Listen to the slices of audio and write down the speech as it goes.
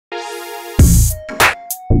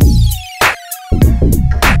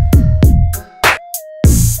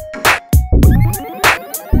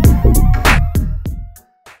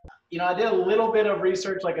I did a little bit of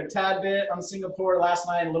research, like a tad bit on Singapore last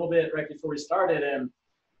night, a little bit right before we started, and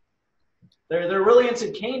they're really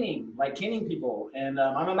into caning, like caning people. And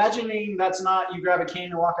I'm imagining that's not you grab a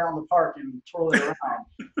cane and walk out in the park and twirl it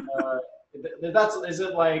around. Is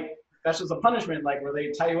it like that's just a punishment, like where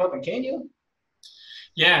they tie you up and cane you?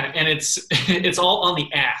 Yeah, and it's all on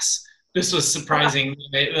the ass. This was surprising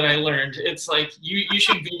that I learned. It's like you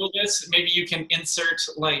should Google this. Maybe you can insert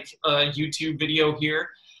like a YouTube video here.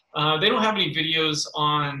 They don't have any videos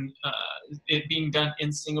on it being done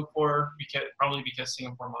in Singapore probably because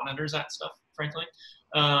Singapore monitors that stuff, frankly.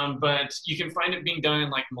 But you can find it being done in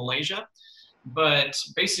like Malaysia. But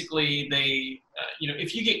basically, they,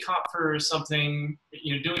 if you get caught for something,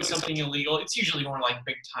 doing something illegal, it's usually more like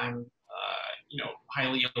big time,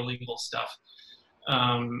 highly illegal stuff.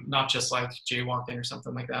 Not just like jaywalking or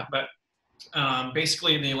something like that. But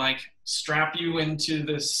basically, they like strap you into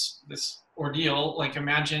this ordeal. Like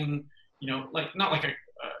imagine, like not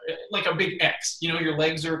like a big X. Your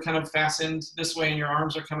legs are kind of fastened this way, and your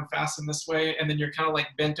arms are kind of fastened this way, and then you're kind of like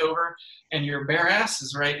bent over, and your bare ass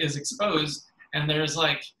is exposed. And it's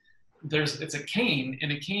a cane,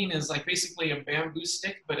 and a cane is like basically a bamboo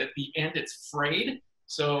stick, but at the end it's frayed.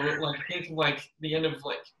 So like think of like the end of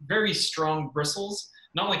like very strong bristles,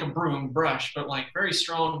 not like a broom brush, but like very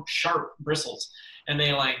strong, sharp bristles. And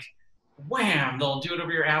they like, wham, they'll do it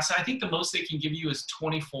over your ass. I think the most they can give you is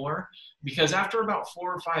 24, because after about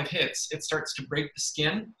 4 or 5 hits, it starts to break the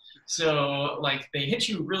skin. So like they hit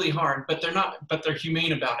you really hard, but they're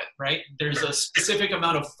humane about it, right? There's a specific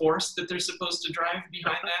amount of force that they're supposed to drive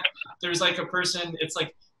behind that. There's like a person, it's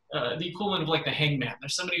like the equivalent of like the hangman.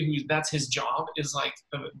 There's somebody who that's his job is like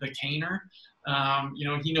the caner.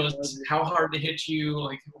 He knows how hard to hit you,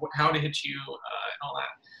 like how to hit you, and all that.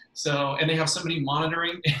 So, and they have somebody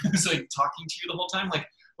monitoring who's like talking to you the whole time, like,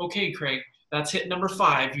 okay, Craig, that's hit number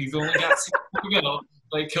 5. You've only got 6 to go.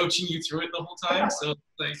 Like coaching you through it the whole time. So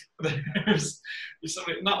like there's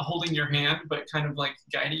somebody not holding your hand, but kind of like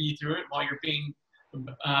guiding you through it while you're being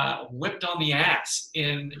whipped on the ass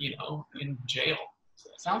in jail.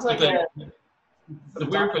 Sounds like the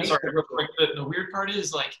weird part. Sorry, real quick. The weird part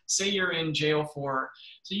is like, say you're in jail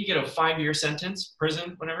so you get a 5-year sentence,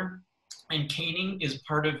 prison, whatever, and caning is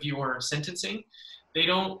part of your sentencing. They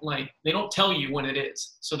don't tell you when it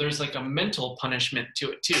is. So there's like a mental punishment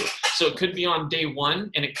to it too. So it could be on day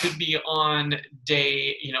 1, and it could be on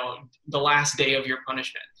day, the last day of your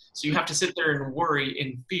punishment. So you have to sit there and worry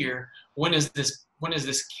in fear. When is this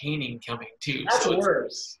caning coming too? That's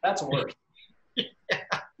worse. That's worse. Yeah.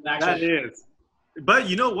 That is. But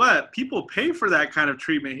you know what? People pay for that kind of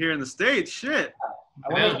treatment here in the States. Shit.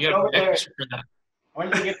 I want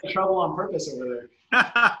to get in trouble on purpose over there.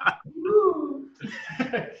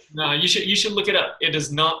 No, you should look it up. It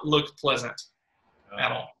does not look pleasant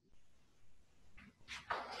at all.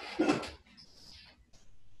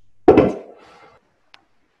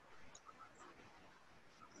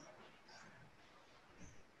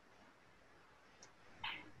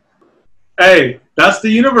 Hey, that's the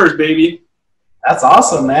universe, baby. That's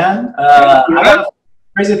awesome, man.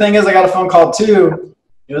 Crazy thing is, I got a phone call too.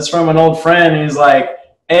 It was from an old friend. And he's like,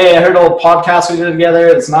 hey, I heard an old podcast we did together.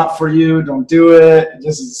 It's not for you. Don't do it.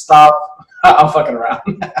 Just stop. I'm fucking around.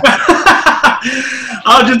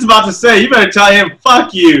 I was just about to say, you better tell him,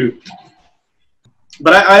 fuck you.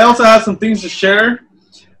 But I also have some things to share.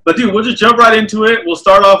 But dude, we'll just jump right into it. We'll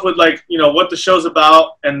start off with like, what the show's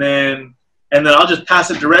about, and then I'll just pass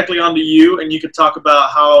it directly on to you, and you can talk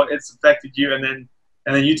about how it's affected you, and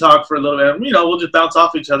then you talk for a little bit. We'll just bounce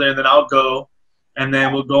off each other, and then I'll go. And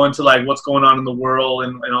then we'll go into like what's going on in the world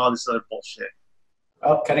and all this other bullshit.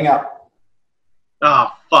 Oh, cutting out.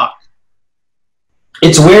 Oh, fuck.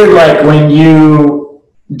 It's weird, like when you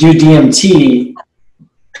do DMT.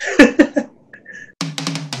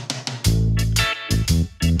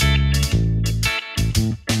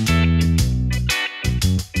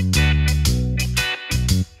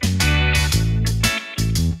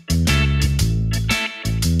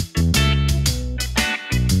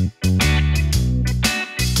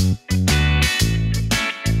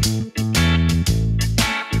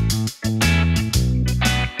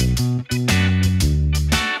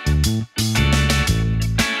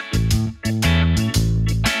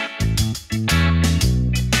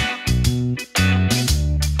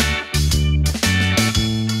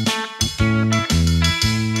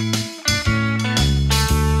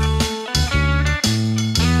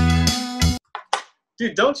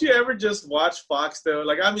 Dude, don't you ever just watch Fox though?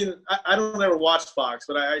 Like, I mean, I don't ever watch Fox,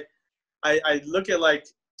 but I look at like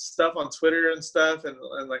stuff on Twitter and stuff and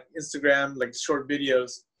like Instagram, like short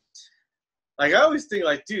videos. Like, I always think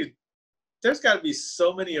like, dude, there's got to be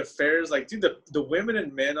so many affairs. Like, dude, the women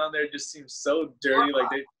and men on there just seem so dirty. Like,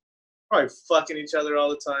 they probably fucking each other all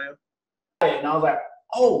the time. And I was like,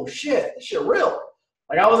 oh shit, this shit real.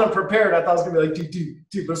 Like, I wasn't prepared. I thought it was gonna be like,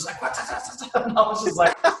 dude, but it's like, what? And I was just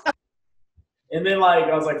like, and then like,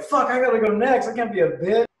 I was like, fuck, I gotta go next. I can't be a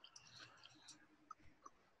bitch.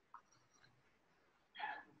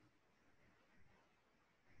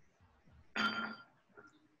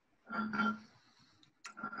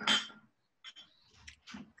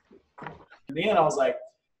 In the end, I was like,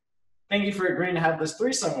 thank you for agreeing to have this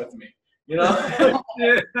threesome with me. You know?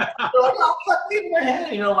 They're like, oh, fuck, leave my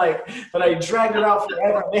hand. You know, like, but I dragged it out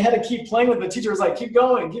forever. They had to keep playing with it. The teacher was like, keep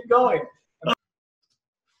going, keep going.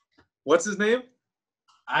 What's his name?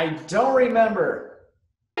 I don't remember.